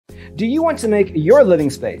Do you want to make your living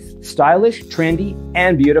space stylish, trendy,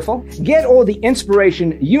 and beautiful? Get all the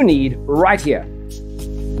inspiration you need right here.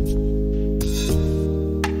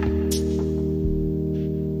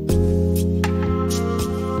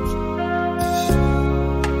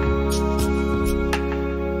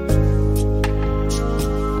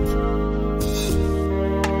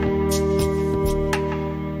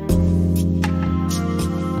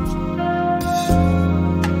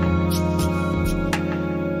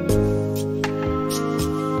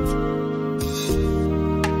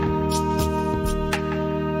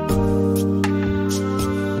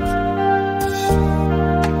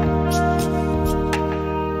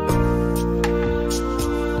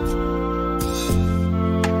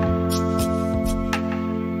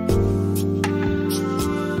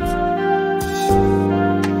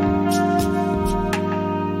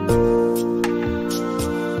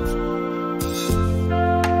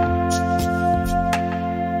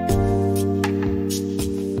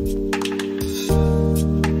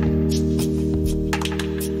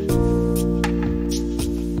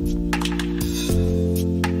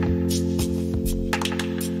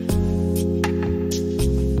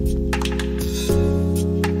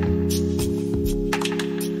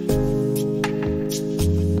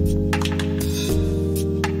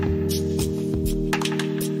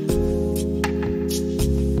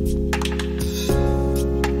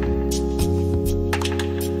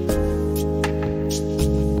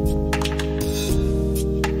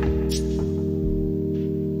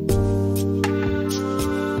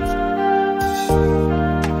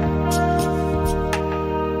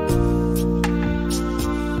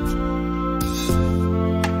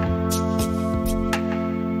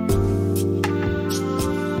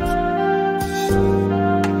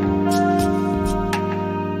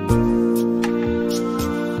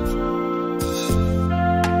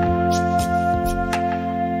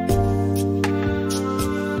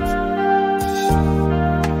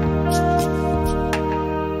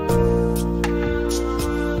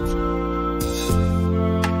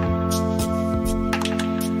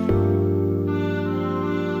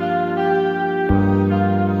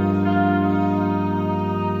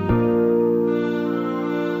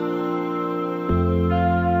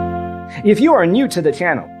 If you are new to the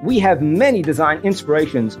channel, we have many design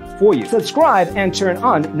inspirations for you. Subscribe and turn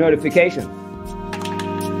on notifications.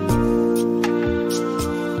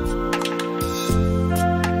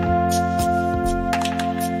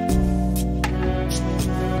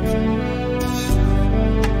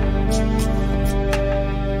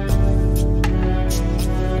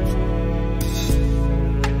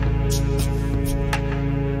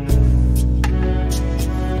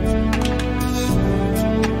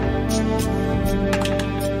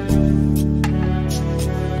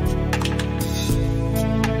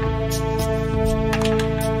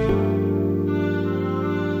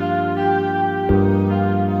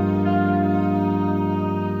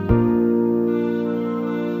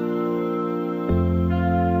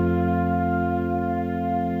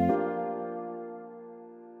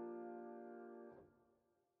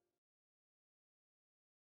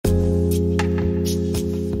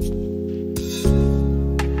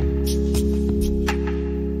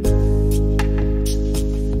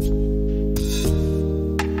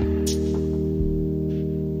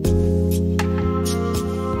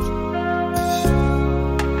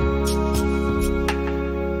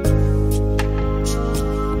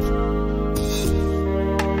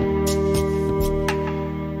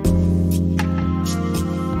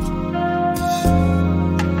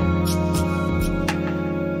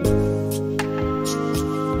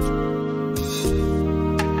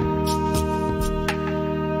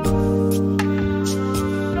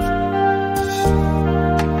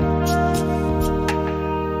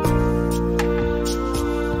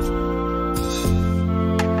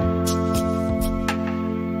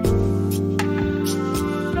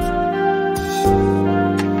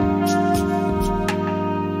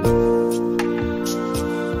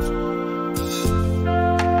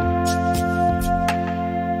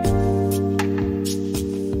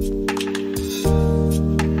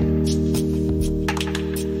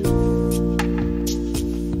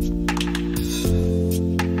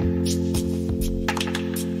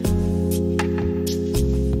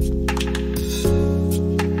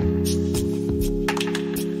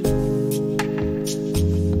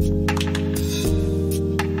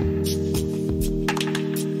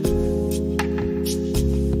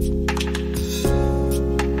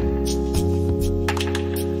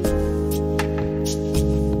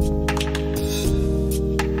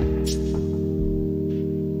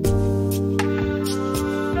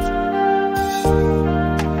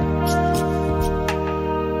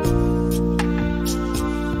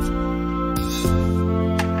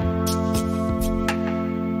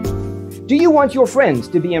 Do you want your friends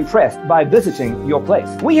to be impressed by visiting your place?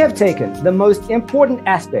 We have taken the most important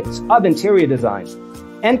aspects of interior design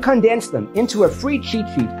and condensed them into a free cheat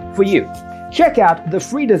sheet for you. Check out the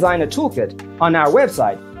free designer toolkit on our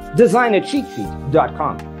website,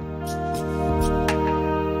 designercheatsheet.com.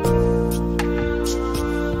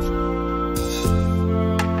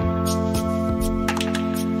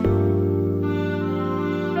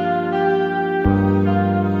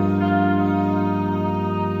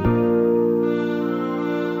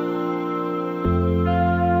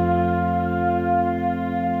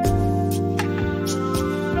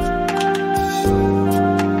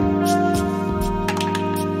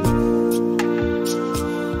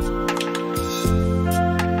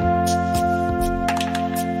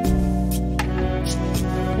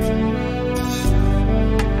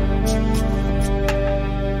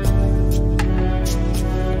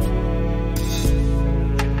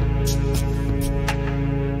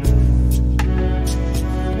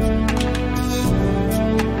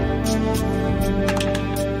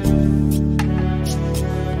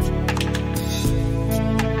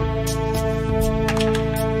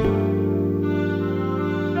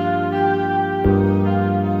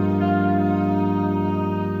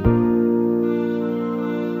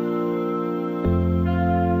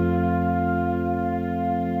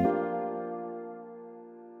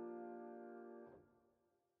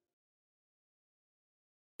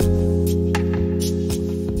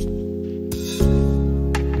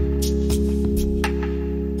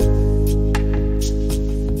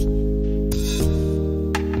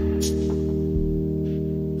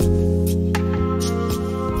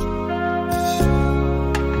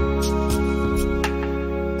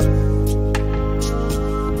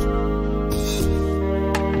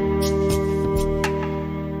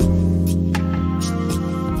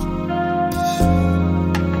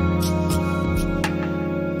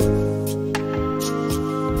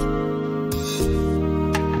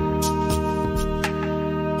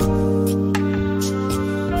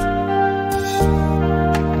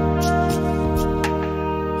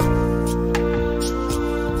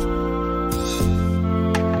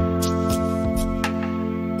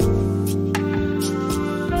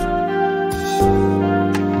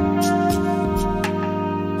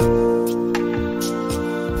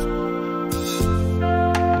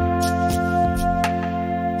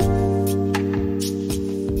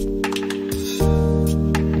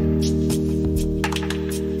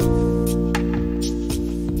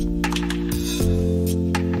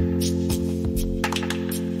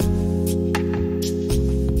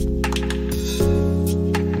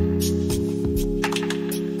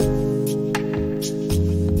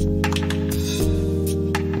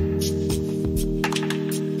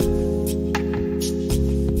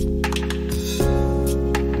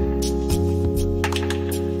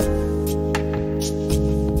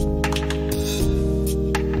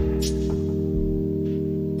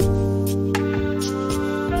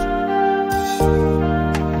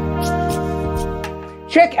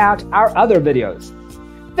 Check out our other videos.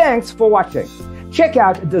 Thanks for watching. Check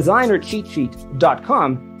out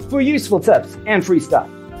designercheatsheet.com for useful tips and free stuff.